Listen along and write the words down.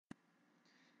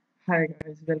Hi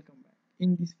guys, welcome back.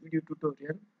 In this video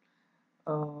tutorial,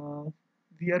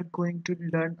 we are going to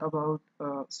learn about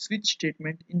switch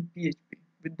statement in PHP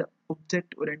with the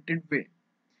object-oriented way.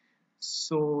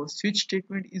 So switch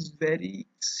statement is very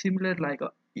similar like a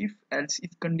if-else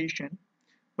if condition,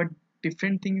 but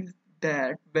different thing is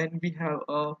that when we have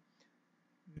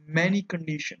many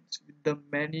conditions with the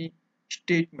many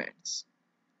statements,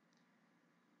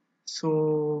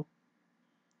 so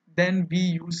then we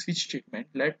use switch statement.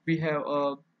 Let we have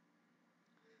a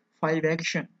five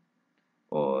action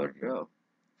or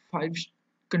five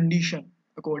condition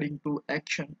according to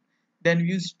action, then we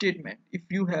use statement. If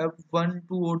you have one,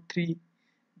 two, or three,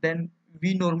 then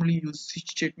we normally use switch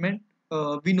statement.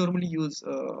 We normally use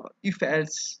if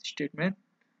else statement.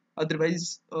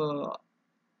 Otherwise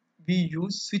we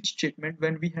use switch statement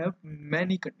when we have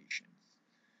many conditions.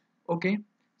 Okay,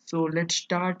 so let's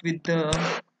start with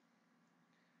the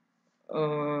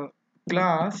uh,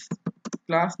 class.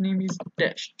 Class name is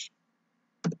test.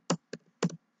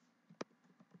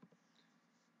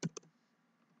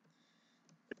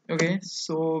 Okay,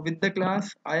 so with the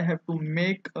class I have to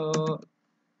make a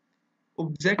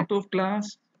object of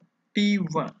class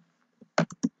t1,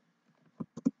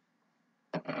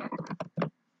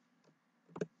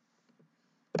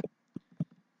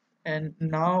 and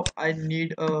now I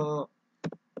need a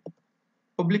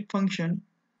public function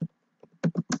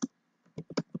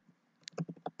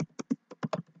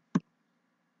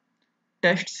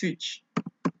test switch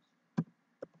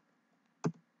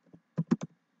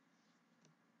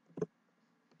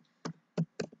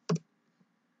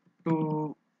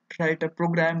to write a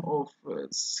program of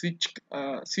switch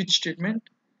statement,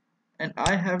 and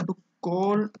I have to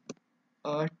call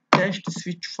a test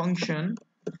switch function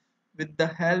with the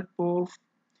help of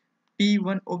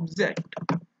t1 object.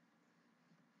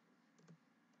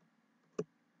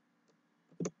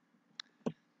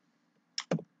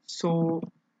 So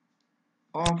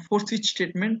for switch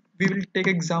statement we will take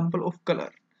example of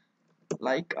color.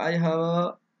 Like I have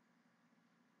a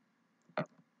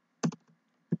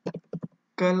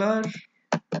color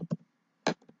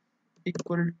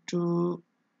equal to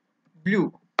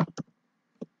blue.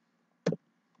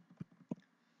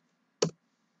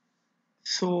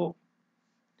 So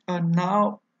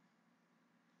now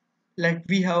like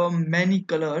we have many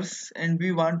colors and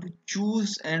we want to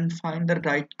choose and find the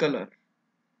right color,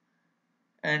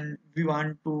 and we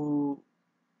want to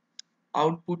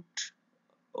output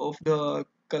of the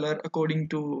color according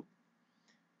to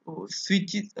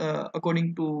switches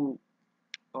according to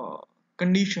uh,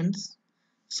 conditions.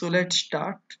 So let's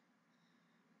start.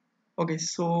 Okay,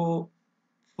 so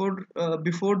for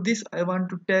before this I want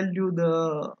to tell you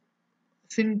the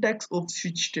syntax of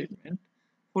switch statement.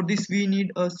 For this we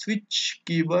need a switch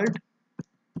keyword,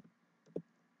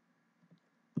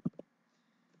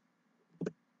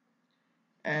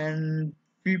 and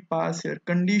we pass here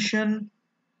condition.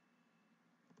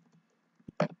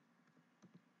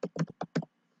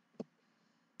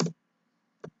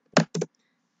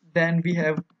 Then we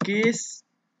have case,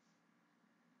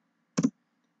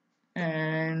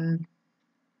 and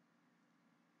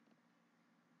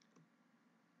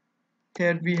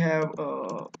here we have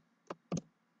a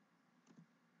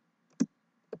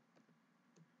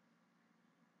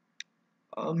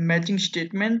matching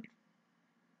statement,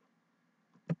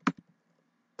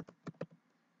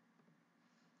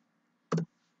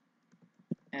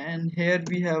 and here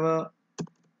we have a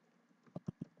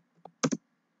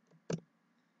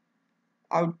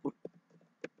output.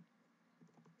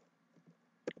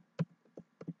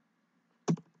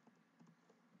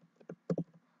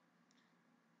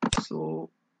 So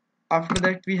after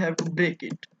that we have to break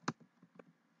it.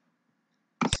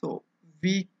 So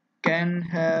we can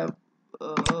have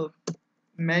uh,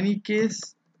 many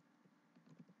case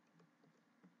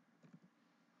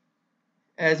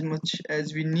as much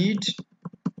as we need.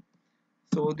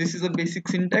 So this is a basic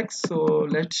syntax. So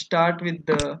let's start with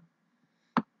the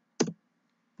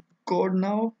code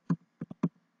now.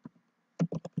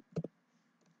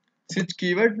 Switch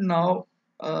keyword. Now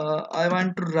I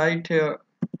want to write here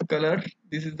color.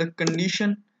 This is the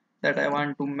condition that I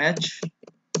want to match,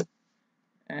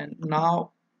 and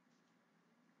now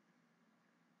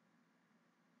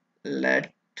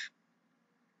let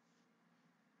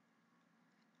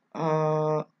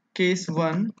case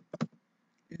 1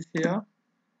 is here,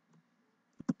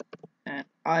 and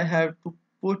I have to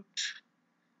put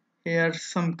here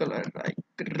some color like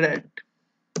red.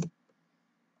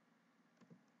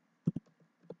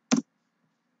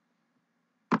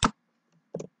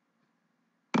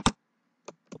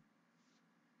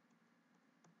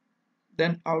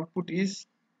 Then output is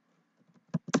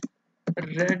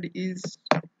red is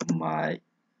my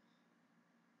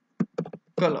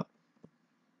color,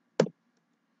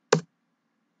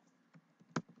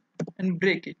 and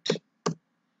break it.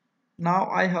 Now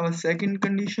I have a second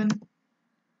condition,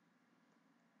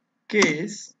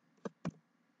 case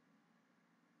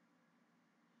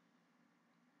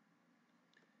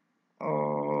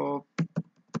uh,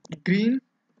 green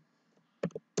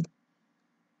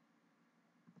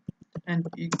and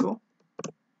echo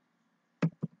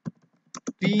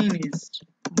green is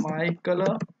my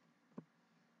color.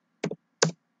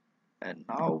 And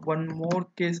now one more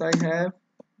case I have,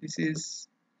 this is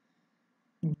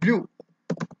blue.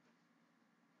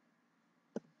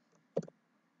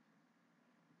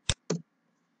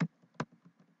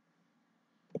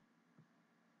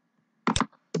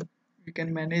 We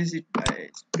can manage it by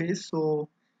space so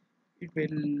it will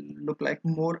look like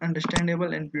more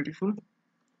understandable and beautiful.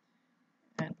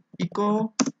 And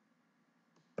echo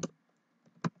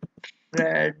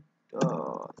red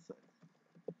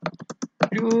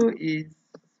blue is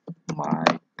my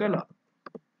color.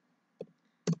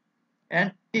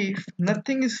 And if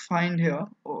nothing is found here,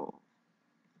 oh,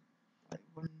 I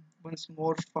once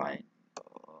more find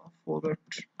forgot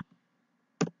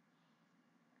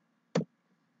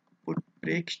put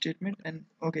break statement. And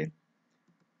okay,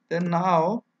 then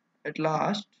now at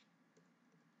last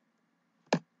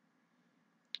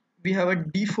we have a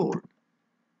default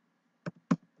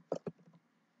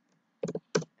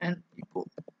and echo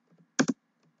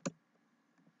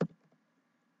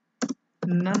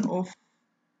none of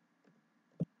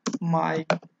my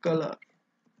color.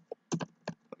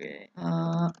 Okay,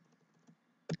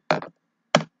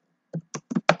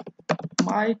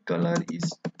 my color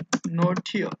is not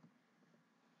here.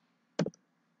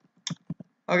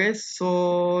 Okay,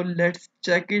 so let's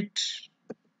check it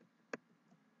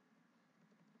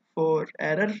for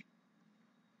error.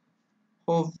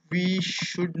 Hope we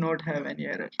should not have any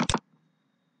error.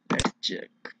 Let's check.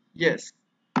 Yes,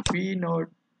 we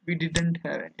didn't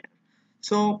have any error.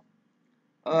 So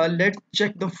let's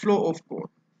check the flow of code.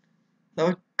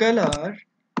 The color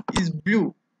is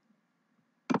blue.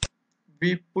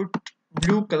 We put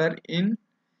blue color in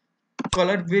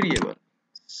color variable.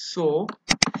 So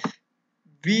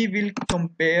we will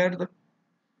compare the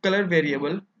color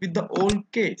variable with the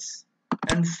old case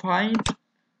and find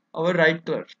our right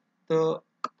color. The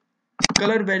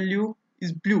color value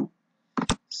is blue,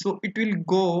 so it will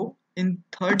go in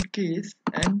third case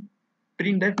and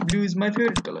print that blue is my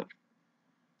favorite color.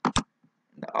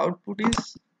 The output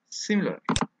is similar.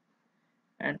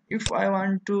 And if I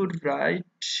want to write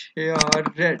here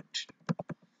red,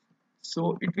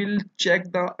 so it will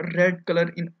check the red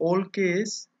color in all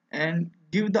case and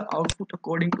give the output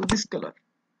according to this color.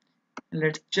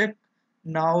 Let's check.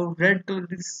 Now red color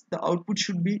is the output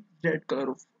should be red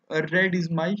color of red is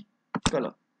my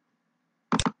color.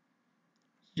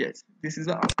 Yes, this is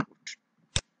the output.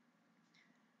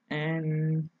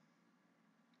 And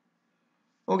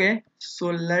okay, so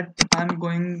I'm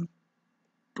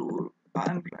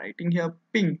writing here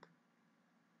pink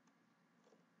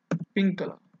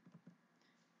color.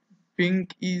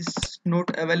 Pink is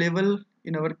not available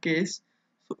in our case,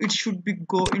 so it should be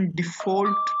go in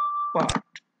default part.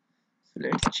 So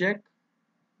let's check.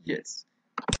 Yes,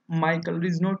 my color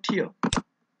is not here.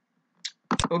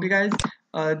 Okay guys,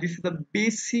 this is the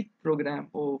basic program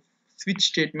of switch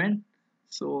statement.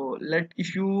 So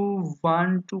if you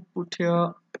want to put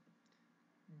here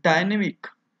dynamic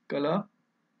color,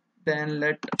 then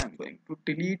I'm going to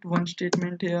delete one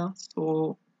statement here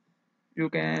so you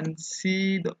can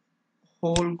see the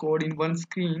whole code in one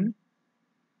screen.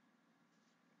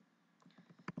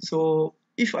 So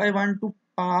if I want to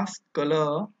pass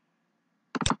color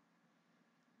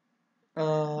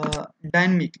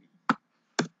dynamically,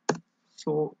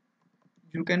 so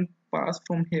you can pass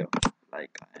from here,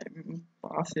 like I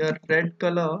pass here red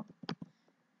color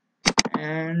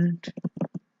and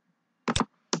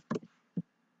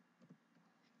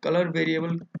color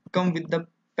variable come with the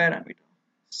parameter.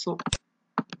 So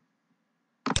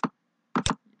you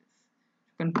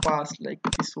can pass like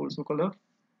this also color.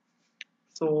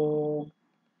 So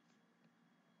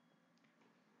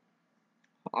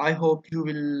I hope you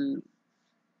will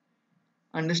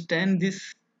understand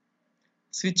this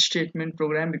switch statement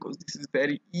program because this is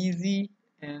very easy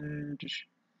and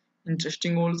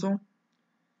interesting also.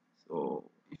 So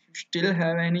if you still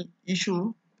have any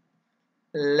issue,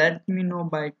 let me know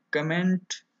by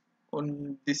comment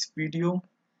on this video.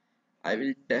 I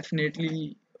will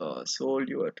definitely solve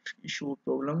your issue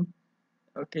problem.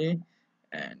 Okay,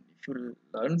 and if you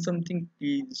learn something,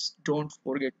 please don't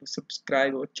forget to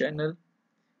subscribe our channel.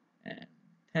 And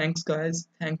Thanks guys,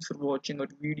 thanks for watching our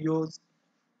videos.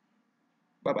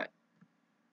 Bye bye.